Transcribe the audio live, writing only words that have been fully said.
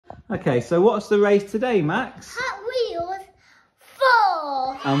Okay, so what's the race today, Max? Hot Wheels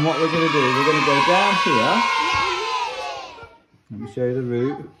 4. And what we're going to do, we're going to go down here. Let me show you the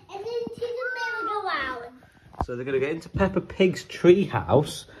route. And into the merry-go-round. So they're going to get into Peppa Pig's tree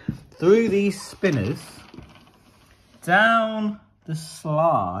house, through these spinners, down the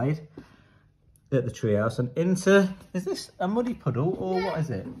slide at the treehouse and into, is this a muddy puddle or what is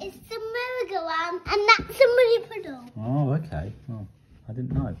it? It's the merry-go-round and that's the muddy puddle. Oh, okay. Oh, I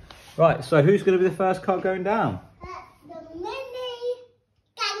didn't know. Right, so who's going to be the first car going down? The mini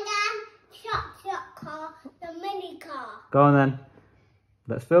Gang Shop car, the mini car. Go on then.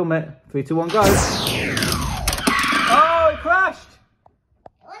 Let's film it. 3, 2, 1, go. Oh, it crashed.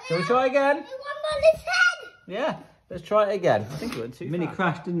 Shall we try again? The one on his head. Yeah, let's try it again. I think it went too fast. Mini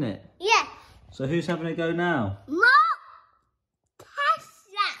crashed, didn't it? Yeah. So who's having a go now?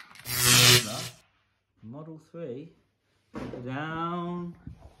 Tesla. Model 3. Down,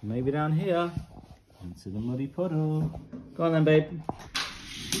 maybe down here, into the muddy puddle. Go on then, babe.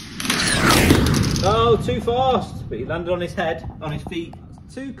 Oh, too fast. But he landed on his head, on his feet.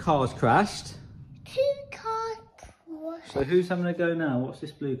 2 cars crashed. 2 cars crashed. So who's having a go now? What's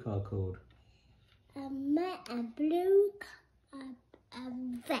this blue car called? A blue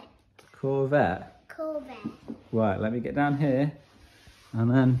vet. Corvette. Corvette. Right, let me get down here.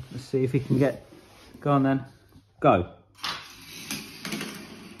 And then let's see if he can get... Go on then. Go.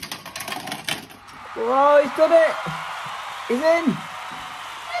 Oh, he's done it! He's in!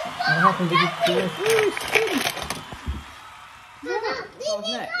 What happened? Did he do it?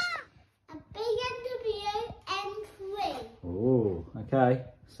 What's next? A BMW M3. Oh, okay.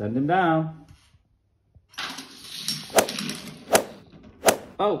 Send him down.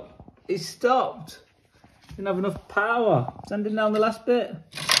 Oh, he stopped. Didn't have enough power. Send him down the last bit.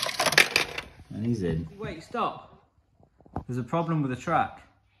 And he's in. Wait, stop. There's a problem with the track.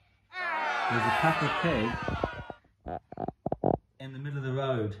 There's a Peppa Pig in the middle of the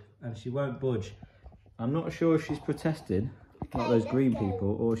road and she won't budge. I'm not sure if she's protesting, like those green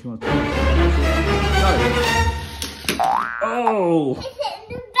people, or she wants to... Oh! It's hitting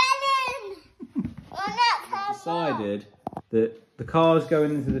the balloon. Oh, that's her Decided that the cars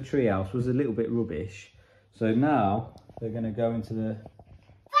going into the treehouse was a little bit rubbish. So now they're going to go into the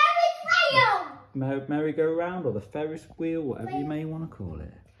merry-go-round or the Ferris wheel, whatever you may want to call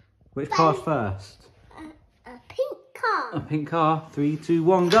it. Which car's first? A pink car. A pink car. 3, 2,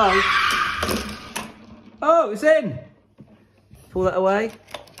 1, go. Oh, it's in. Pull that away.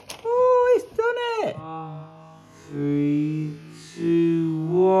 Oh, it's done it. 3, 2,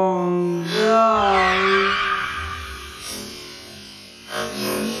 1, go.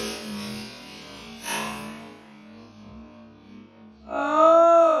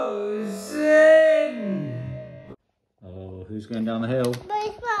 Oh, it's in. Oh, who's going down the hill?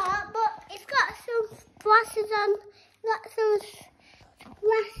 But it's got some splashes on. Got some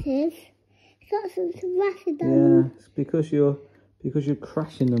splashes. It's got some splashes on. Yeah, it's because you're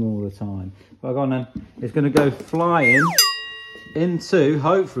crashing them all the time. Right, go on then. It's going to go flying into,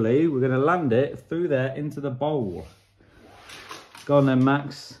 hopefully, we're going to land it through there into the bowl. Go on then,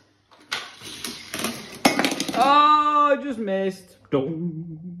 Max. Oh, I just missed.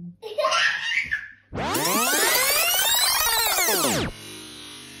 Dong.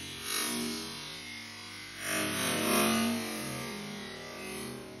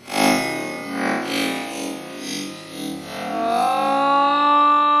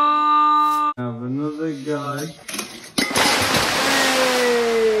 Have another guy.